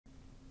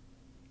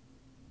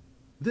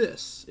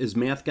This is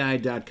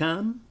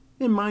MATHguide.com,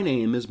 and my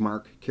name is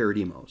Mark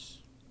Karadimos.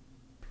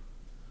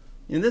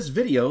 In this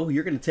video,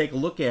 you're going to take a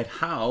look at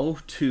how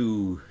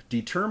to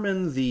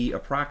determine the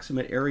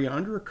approximate area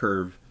under a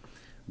curve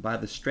by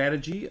the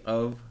strategy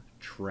of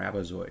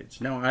trapezoids.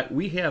 Now,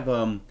 we have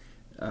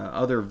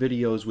other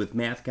videos with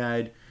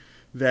MATHguide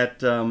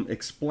that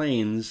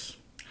explains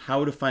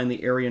how to find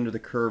the area under the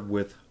curve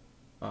with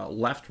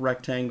left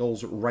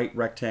rectangles, right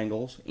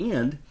rectangles,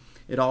 and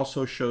it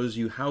also shows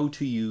you how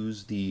to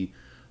use the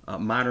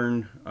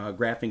modern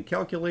graphing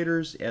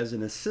calculators as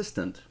an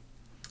assistant.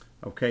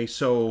 Okay,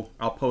 so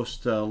I'll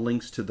post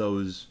links to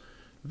those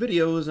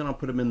videos and I'll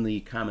put them in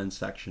the comments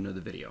section of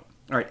the video.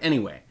 All right,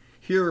 anyway,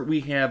 here we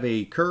have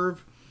a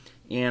curve,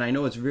 and I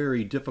know it's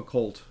very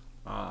difficult,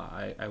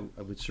 I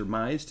would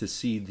surmise, to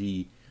see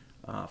the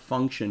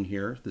function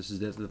here. This is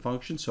the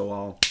function, so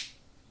I'll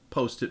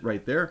post it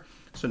right there.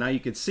 So now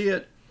you can see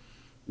it,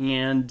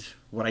 and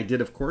what I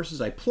did, of course, is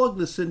I plugged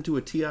this into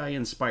a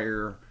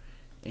TI-Nspire,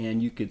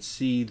 and you could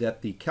see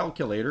that the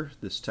calculator,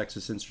 this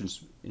Texas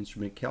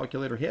Instrument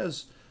calculator,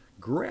 has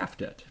graphed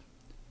it.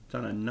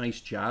 Done a nice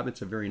job.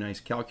 It's a very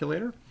nice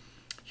calculator.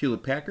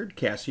 Hewlett-Packard,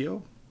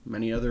 Casio,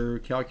 many other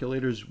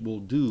calculators will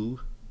do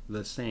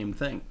the same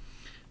thing.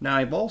 Now,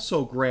 I've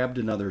also grabbed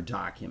another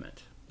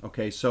document.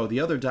 Okay, so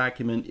the other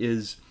document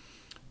is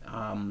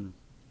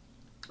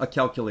a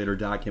calculator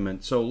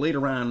document. So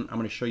later on, I'm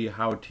going to show you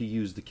how to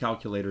use the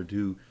calculator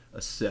to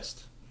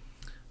assist.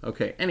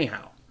 Okay,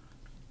 anyhow,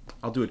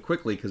 I'll do it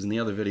quickly because in the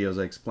other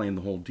videos I explained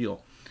the whole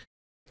deal.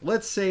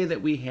 Let's say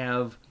that we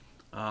have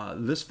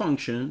this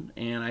function,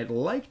 and I'd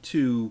like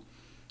to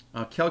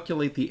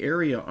calculate the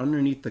area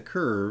underneath the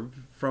curve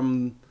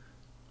from,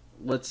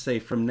 let's say,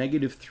 from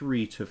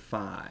 -3 to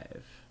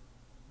 5.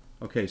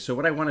 Okay, so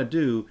what I want to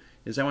do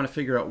is I want to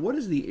figure out what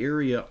is the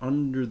area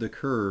under the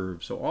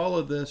curve. So all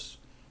of this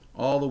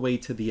all the way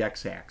to the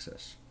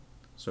x-axis.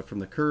 So from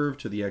the curve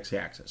to the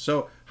x-axis.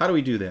 So how do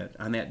we do that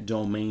on that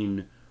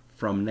domain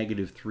from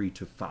 -3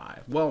 to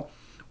 5? Well,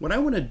 what I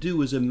want to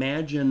do is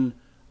imagine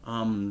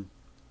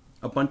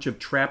a bunch of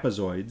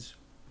trapezoids,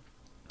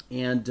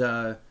 and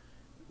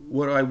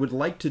what I would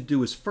like to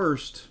do is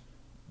first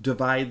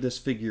divide this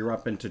figure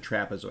up into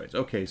trapezoids.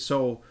 Okay,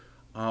 so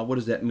what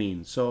does that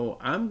mean? So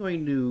I'm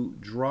going to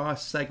draw a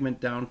segment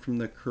down from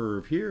the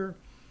curve here,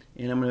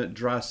 and I'm going to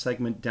draw a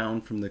segment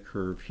down from the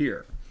curve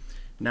here.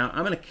 Now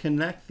I'm going to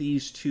connect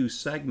these two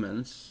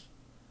segments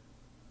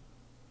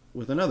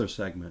with another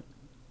segment.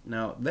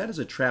 Now that is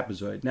a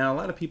trapezoid. Now a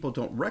lot of people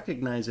don't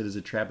recognize it as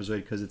a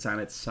trapezoid because it's on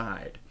its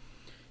side.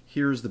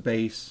 Here's the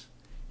base,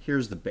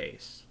 here's the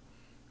base.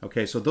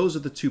 Okay, so those are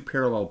the two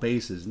parallel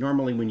bases.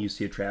 Normally when you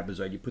see a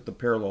trapezoid, you put the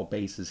parallel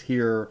bases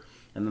here,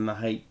 and then the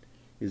height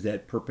is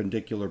that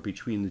perpendicular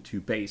between the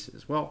two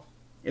bases. Well,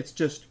 it's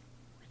just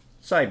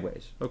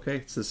sideways, okay?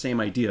 It's the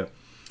same idea.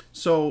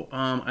 So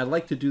I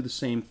like to do the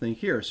same thing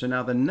here. So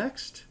now the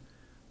next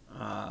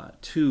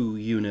 2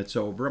 units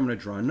over, I'm going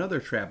to draw another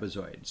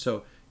trapezoid.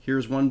 So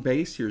here's one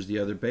base, here's the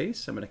other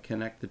base. I'm going to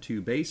connect the two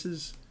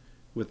bases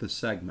with a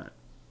segment.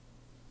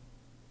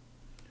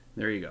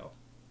 There you go.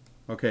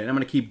 Okay, and I'm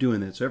going to keep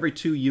doing that. So every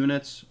 2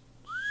 units,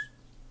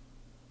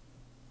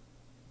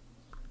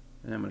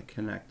 and I'm going to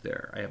connect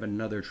there. I have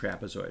another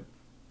trapezoid.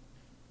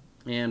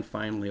 And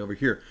finally over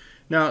here.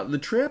 Now, the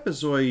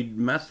trapezoid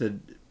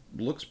method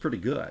looks pretty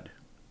good.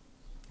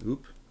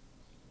 Oop.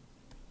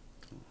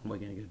 Am I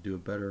going to do a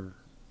better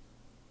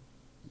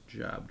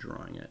job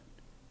drawing it?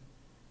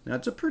 Now,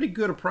 it's a pretty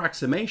good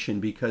approximation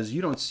because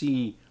you don't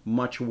see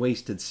much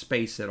wasted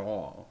space at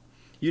all.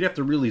 You'd have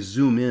to really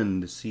zoom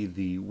in to see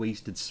the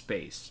wasted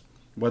space,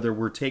 whether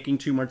we're taking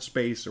too much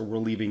space or we're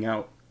leaving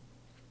out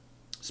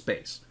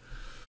space.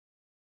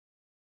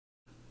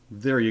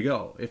 There you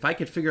go. If I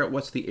could figure out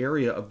what's the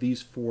area of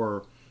these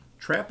 4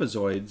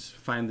 trapezoids,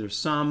 find their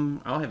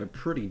sum, I'll have a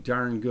pretty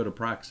darn good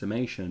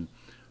approximation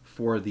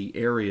for the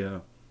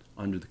area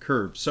under the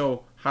curve.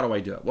 So how do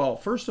I do it? Well,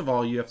 first of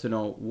all, you have to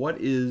know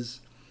what is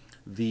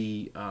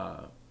the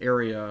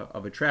area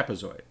of a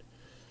trapezoid.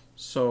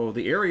 So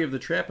the area of the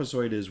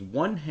trapezoid is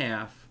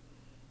 1/2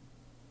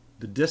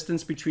 the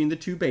distance between the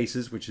two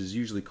bases, which is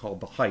usually called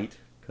the height,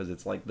 because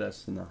it's like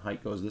this and the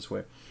height goes this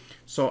way.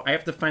 So I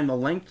have to find the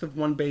length of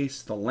one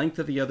base, the length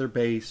of the other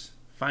base,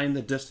 find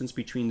the distance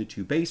between the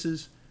two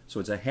bases.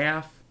 So it's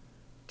 1/2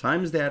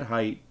 times that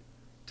height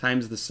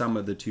times the sum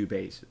of the two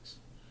bases.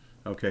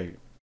 Okay,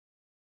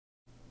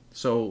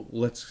 so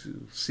let's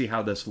see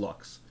how this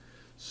looks.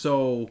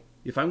 So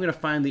if I'm going to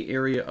find the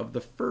area of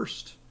the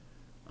first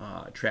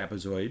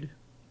trapezoid,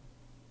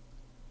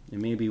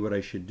 and maybe what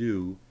I should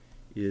do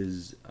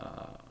is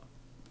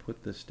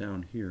put this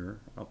down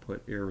here. I'll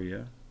put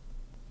area,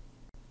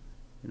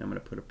 and I'm going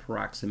to put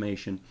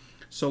approximation.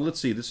 So let's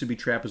see, this would be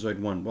trapezoid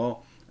 1.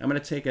 Well, I'm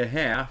going to take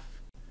 1/2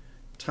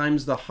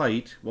 times the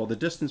height. Well, the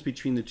distance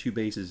between the two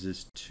bases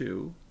is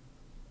 2.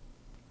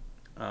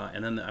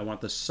 And then I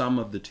want the sum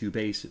of the two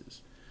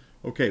bases.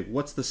 Okay,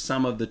 what's the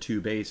sum of the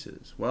two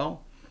bases?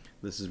 Well,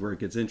 this is where it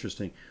gets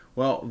interesting.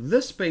 Well,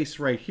 this base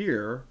right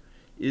here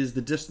is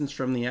the distance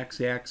from the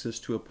x-axis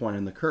to a point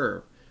in the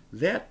curve.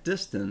 that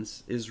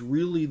distance is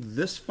really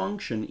this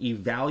function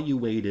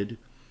evaluated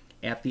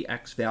at the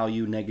x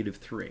value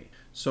 -3.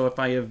 So if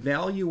I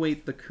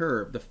evaluate the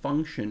curve, the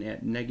function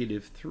at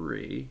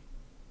 -3,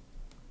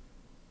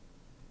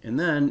 and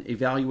then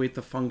evaluate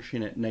the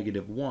function at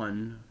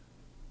 -1,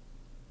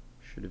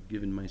 should have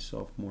given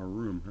myself more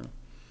room, huh?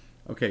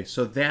 Okay,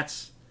 so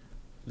that's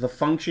the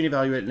function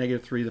evaluated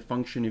at -3, the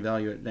function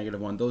evaluated at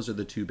 -1. Those are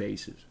the two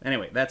bases.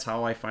 Anyway, that's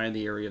how I find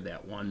the area of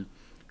that one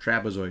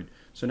trapezoid.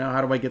 So now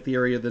how do I get the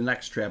area of the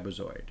next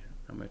trapezoid?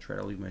 I'm going to try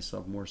to leave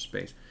myself more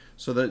space.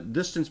 So the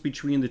distance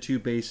between the two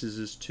bases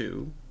is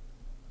 2.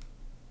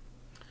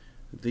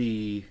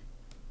 The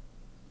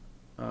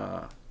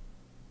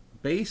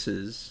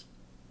bases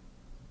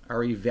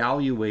are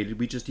evaluated.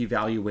 We just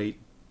evaluate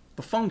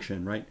the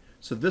function, right?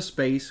 So this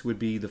base would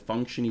be the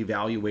function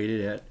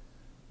evaluated at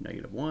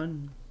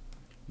 -1.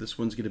 This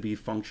one's going to be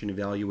function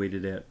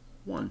evaluated at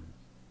 1.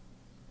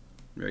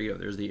 There you go.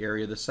 There's the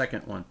area of the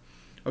second one.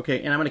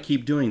 Okay, and I'm going to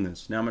keep doing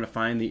this. Now I'm going to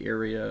find the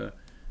area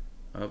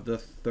of the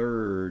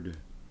third.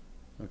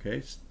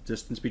 Okay,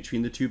 distance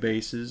between the two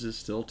bases is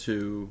still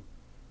 2.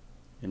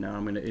 And now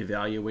I'm going to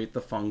evaluate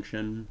the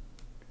function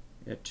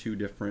at 2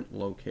 different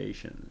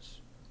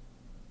locations.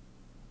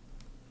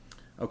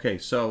 Okay,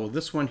 so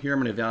this one here I'm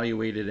going to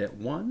evaluate it at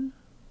 1.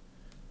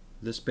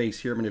 This base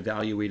here I'm going to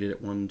evaluate it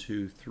at 1,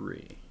 2,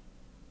 3.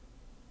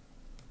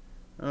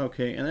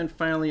 Okay, and then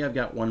finally I've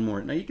got one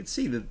more. Now you can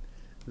see that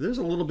there's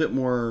a little bit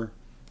more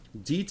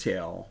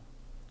detail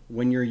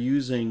when you're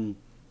using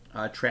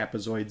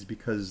trapezoids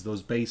because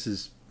those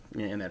bases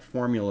and that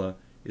formula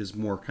is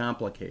more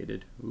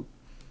complicated.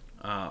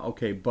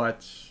 Okay,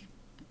 but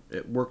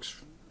it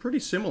works pretty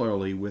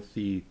similarly with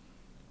the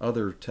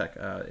other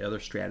other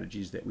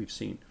strategies that we've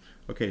seen.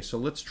 Okay, so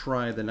let's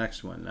try the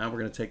next one. Now we're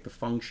going to take the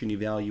function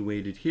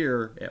evaluated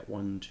here at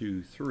 1,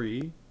 2,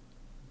 3.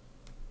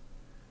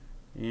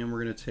 And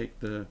we're going to take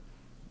the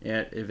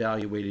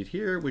evaluated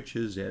here, which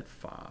is at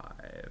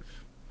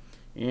 5.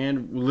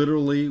 And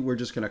literally, we're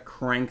just going to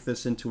crank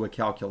this into a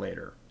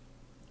calculator.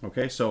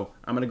 Okay, so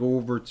I'm going to go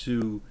over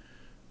to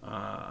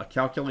a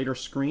calculator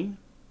screen,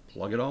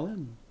 plug it all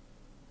in.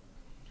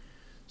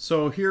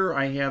 So here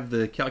I have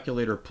the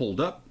calculator pulled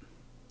up.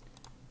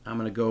 I'm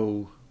going to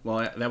go,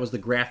 well, that was the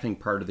graphing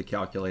part of the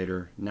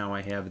calculator. Now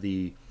I have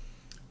the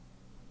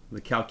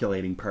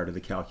calculating part of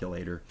the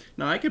calculator.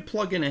 Now I could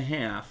plug in a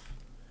half,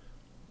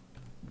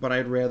 but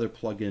I'd rather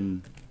plug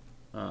in,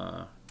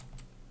 I'd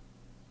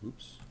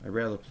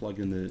rather plug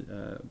in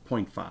the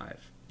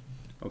 0.5.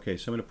 Okay,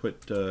 so I'm going to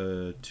put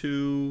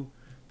 2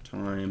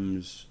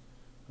 times,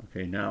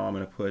 okay, now I'm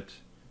going to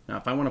put, now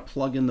if I want to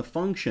plug in the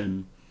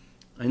function,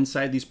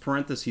 inside these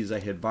parentheses I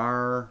had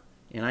var,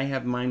 and I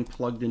have mine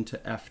plugged into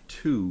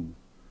F2,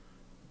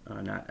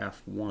 not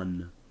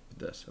F1,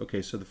 this.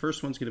 Okay, so the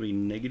first one's going to be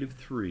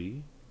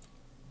 -3,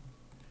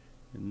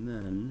 and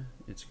then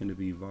it's going to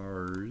be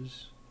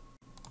vars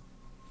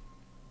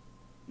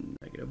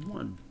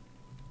 -1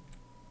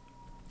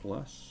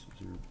 plus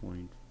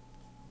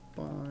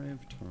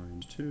 0.5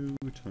 times 2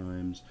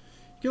 times.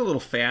 You get a little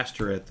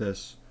faster at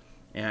this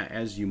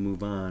as you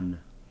move on.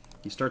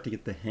 You start to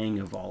get the hang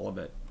of all of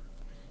it.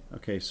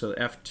 Okay, so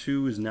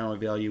F2 is now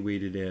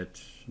evaluated at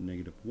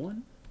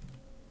 -1.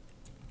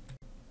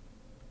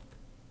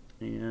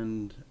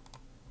 And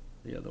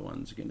the other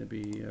one's going to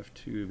be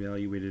F2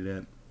 evaluated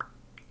at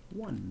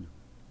 1.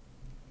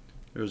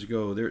 There's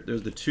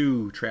the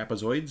 2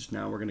 trapezoids.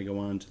 Now we're going to go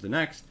on to the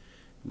next.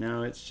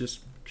 Now it's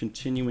just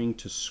continuing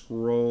to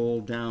scroll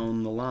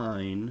down the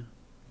line.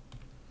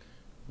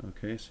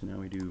 Okay, so now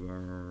we do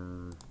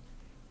our,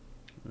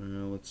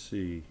 let's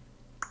see,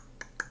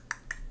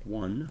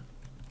 1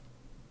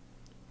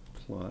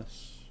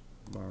 plus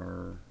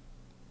bar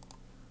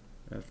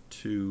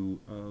F2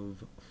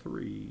 of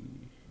 3.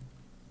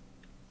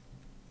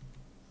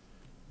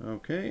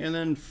 Okay, and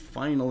then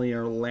finally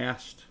our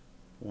last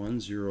one,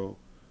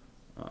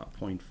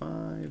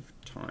 0.5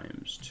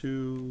 times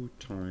 2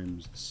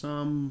 times the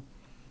sum,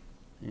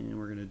 and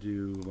we're going to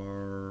do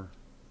our,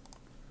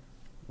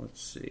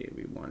 let's see,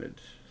 we wanted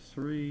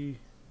 3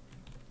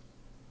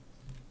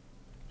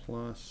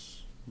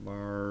 plus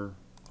bar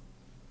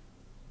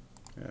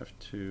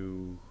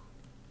F2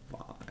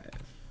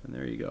 5, and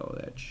there you go.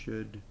 That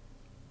should,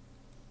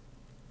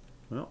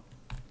 well,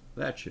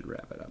 that should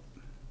wrap it up.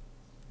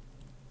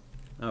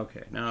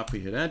 Okay, now if we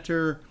hit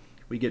enter,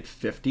 we get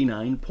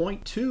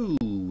 59.2,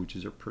 which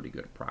is a pretty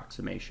good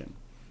approximation.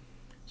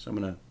 So I'm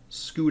going to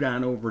scoot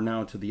on over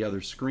now to the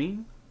other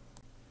screen.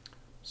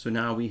 So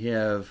now we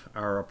have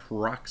our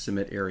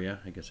approximate area.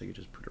 I guess I could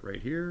just put it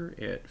right here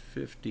at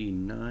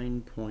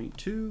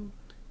 59.2,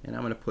 and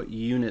I'm going to put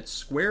units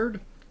squared.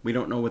 We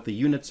don't know what the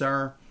units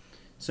are.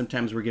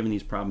 Sometimes we're given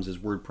these problems as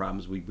word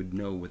problems. We would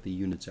know what the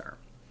units are.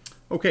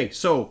 Okay,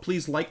 so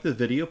please like the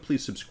video.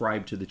 Please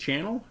subscribe to the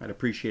channel. I'd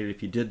appreciate it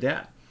if you did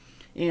that.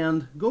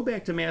 And go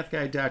back to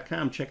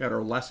MATHguide.com, check out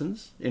our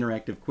lessons,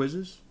 interactive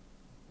quizzes,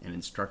 and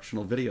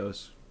instructional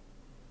videos.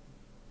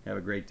 Have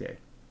a great day.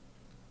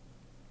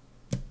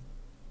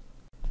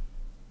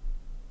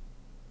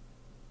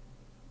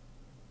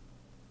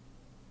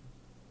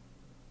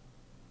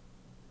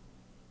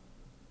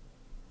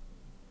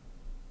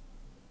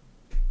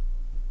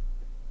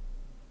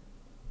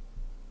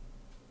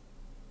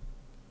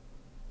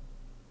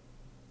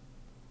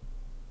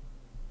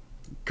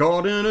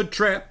 Caught in a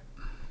trap.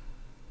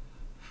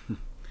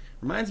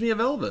 Reminds me of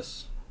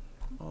Elvis.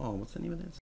 Oh, what's the name of that?